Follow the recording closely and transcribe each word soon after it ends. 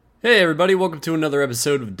Hey everybody, welcome to another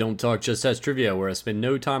episode of Don't Talk Just Ask Trivia, where I spend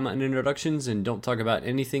no time on introductions and don't talk about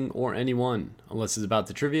anything or anyone, unless it's about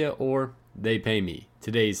the trivia or they pay me.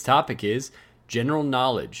 Today's topic is general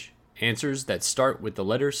knowledge, answers that start with the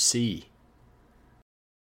letter C.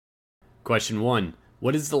 Question 1.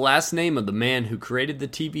 What is the last name of the man who created the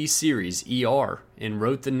TV series ER and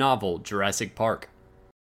wrote the novel Jurassic Park?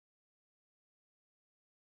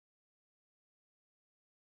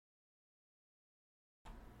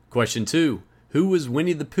 Question 2. Who was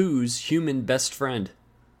Winnie the Pooh's human best friend?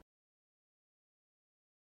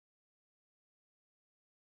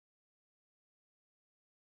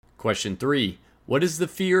 Question 3. What is the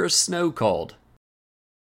fear of snow called?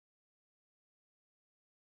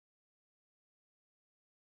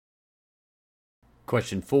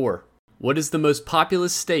 Question 4. What is the most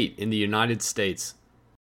populous state in the United States?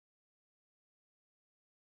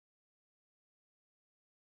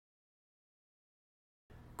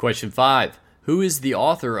 Question 5. Who is the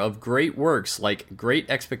author of great works like Great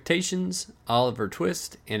Expectations, Oliver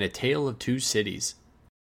Twist, and A Tale of Two Cities?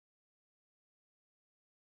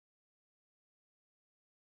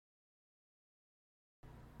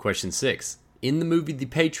 Question 6. In the movie The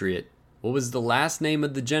Patriot, what was the last name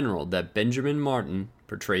of the general that Benjamin Martin,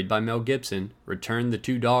 portrayed by Mel Gibson, returned the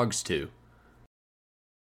two dogs to?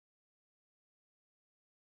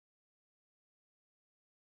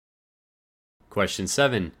 Question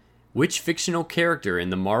 7. Which fictional character in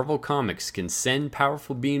the Marvel Comics can send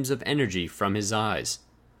powerful beams of energy from his eyes?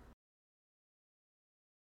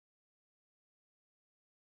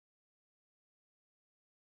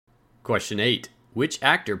 Question 8. Which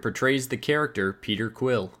actor portrays the character Peter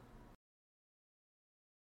Quill?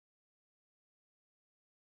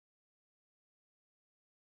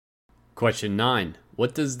 Question 9.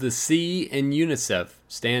 What does the C in UNICEF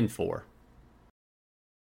stand for?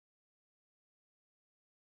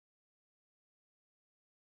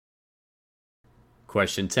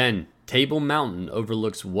 Question 10. Table Mountain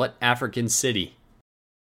overlooks what African city?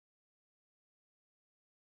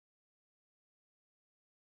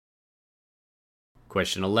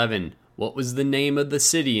 Question 11. What was the name of the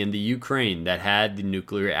city in the Ukraine that had the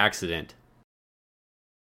nuclear accident?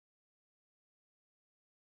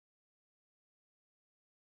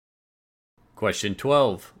 Question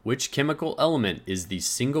 12. Which chemical element is the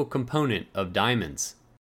single component of diamonds?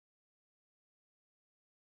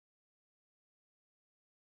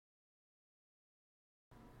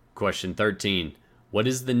 Question 13. What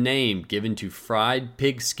is the name given to fried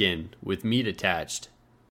pig skin with meat attached?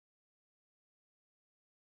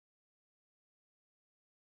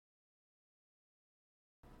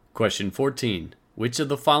 Question 14. Which of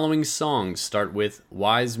the following songs start with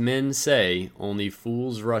 "Wise men say, only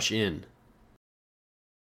fools rush in"?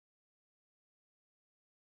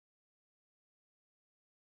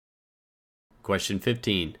 Question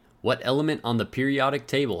 15. What element on the periodic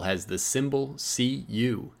table has the symbol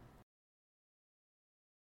Cu?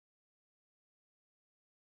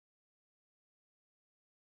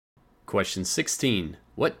 Question 16.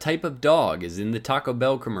 What type of dog is in the Taco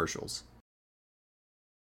Bell commercials?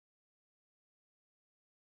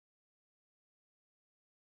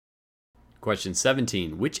 Question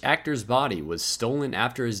 17. Which actor's body was stolen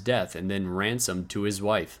after his death and then ransomed to his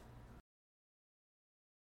wife?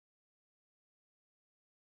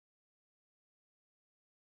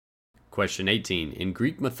 Question 18. In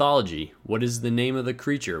Greek mythology, what is the name of the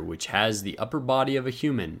creature which has the upper body of a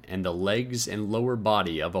human and the legs and lower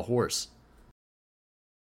body of a horse?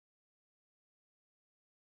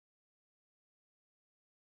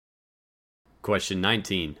 Question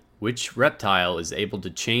 19. Which reptile is able to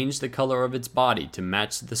change the color of its body to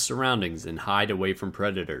match the surroundings and hide away from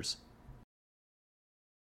predators?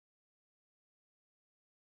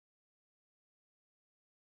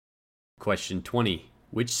 Question 20.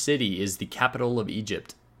 Which city is the capital of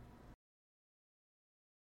Egypt?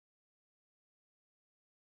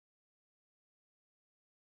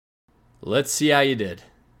 Let's see how you did.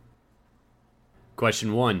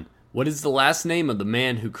 Question 1. What is the last name of the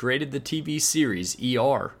man who created the TV series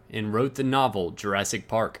ER and wrote the novel Jurassic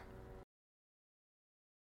Park?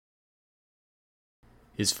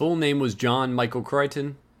 His full name was John Michael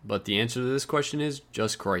Crichton, but the answer to this question is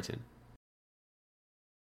just Crichton.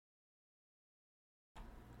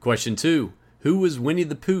 Question 2. Who was Winnie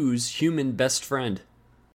the Pooh's human best friend?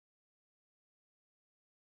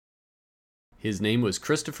 His name was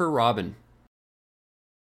Christopher Robin.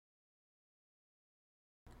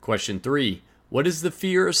 Question 3. What is the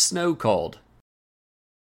fear of snow called?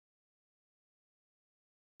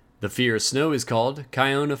 The fear of snow is called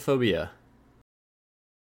chionophobia.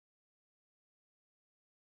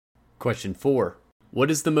 Question 4. What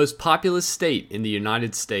is the most populous state in the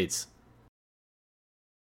United States?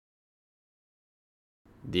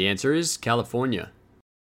 The answer is California.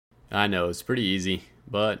 I know, it's pretty easy,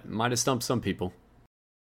 but might have stumped some people.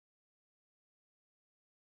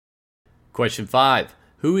 Question 5.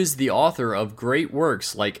 Who is the author of great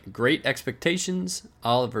works like Great Expectations,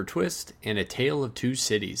 Oliver Twist, and A Tale of Two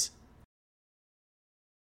Cities?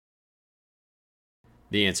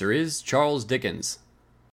 The answer is Charles Dickens.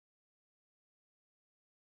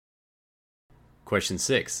 Question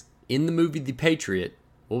 6. In the movie The Patriot,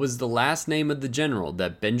 what was the last name of the general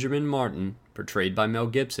that Benjamin Martin, portrayed by Mel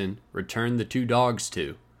Gibson, returned the two dogs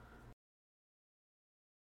to?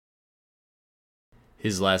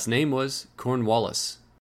 His last name was Cornwallis.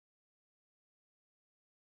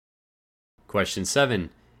 Question 7.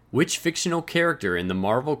 Which fictional character in the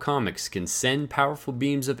Marvel Comics can send powerful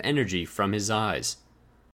beams of energy from his eyes?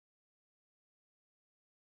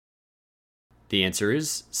 The answer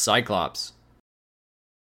is Cyclops.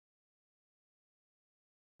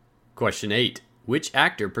 Question 8. Which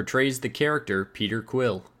actor portrays the character Peter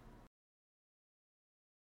Quill?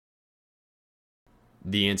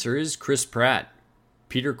 The answer is Chris Pratt.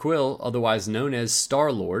 Peter Quill, otherwise known as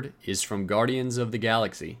Star-Lord, is from Guardians of the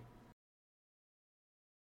Galaxy.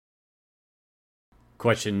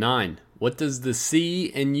 Question 9. What does the C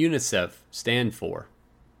in UNICEF stand for?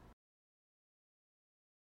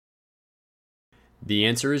 The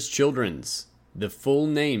answer is Children's. The full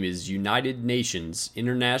name is United Nations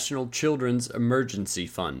International Children's Emergency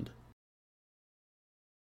Fund.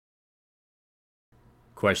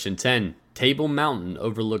 Question 10. Table Mountain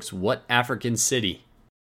overlooks what African city?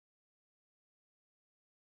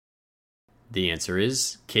 The answer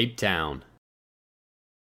is Cape Town.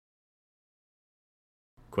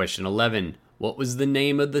 Question 11. What was the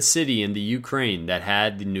name of the city in the Ukraine that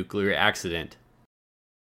had the nuclear accident?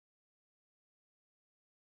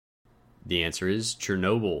 The answer is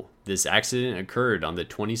Chernobyl. This accident occurred on the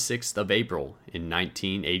 26th of April in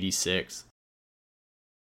 1986.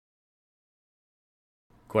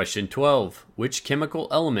 Question 12. Which chemical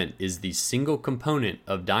element is the single component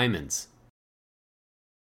of diamonds?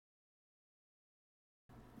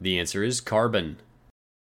 The answer is carbon.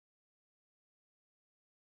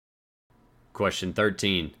 Question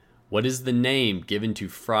 13. What is the name given to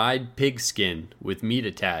fried pig skin with meat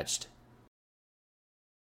attached?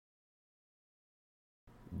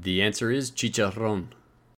 The answer is chicharrón.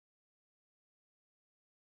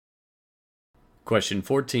 Question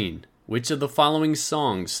 14. Which of the following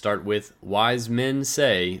songs start with "Wise men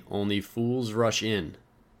say, only fools rush in"?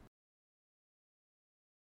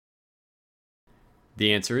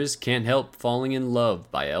 The answer is "Can't Help Falling in Love"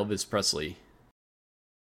 by Elvis Presley.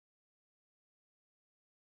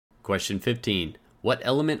 Question 15. What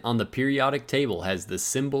element on the periodic table has the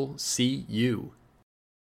symbol Cu?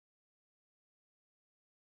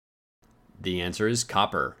 The answer is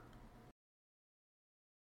copper.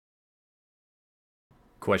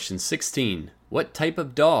 Question 16. What type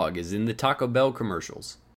of dog is in the Taco Bell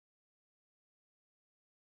commercials?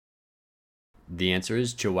 The answer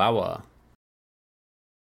is Chihuahua.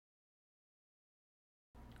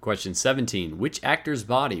 Question 17. Which actor's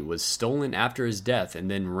body was stolen after his death and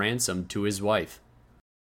then ransomed to his wife?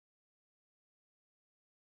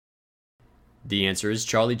 The answer is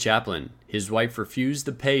Charlie Chaplin. His wife refused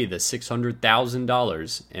to pay the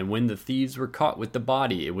 $600,000, and when the thieves were caught with the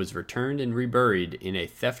body, it was returned and reburied in a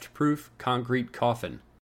theft-proof concrete coffin.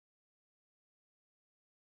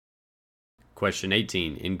 Question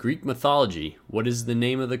 18. In Greek mythology, what is the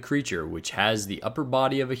name of the creature which has the upper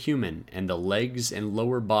body of a human and the legs and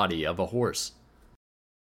lower body of a horse?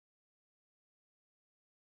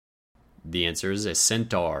 The answer is a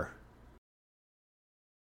centaur.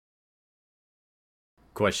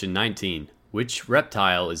 Question 19. Which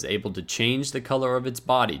reptile is able to change the color of its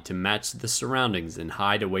body to match the surroundings and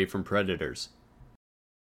hide away from predators?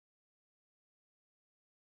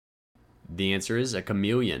 The answer is a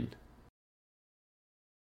chameleon.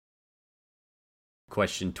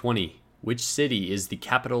 Question 20. Which city is the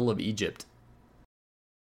capital of Egypt?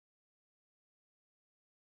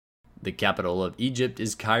 The capital of Egypt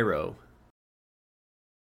is Cairo.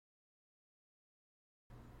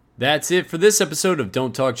 That's it for this episode of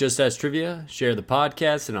Don't Talk Just Ask Trivia. Share the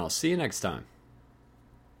podcast, and I'll see you next time.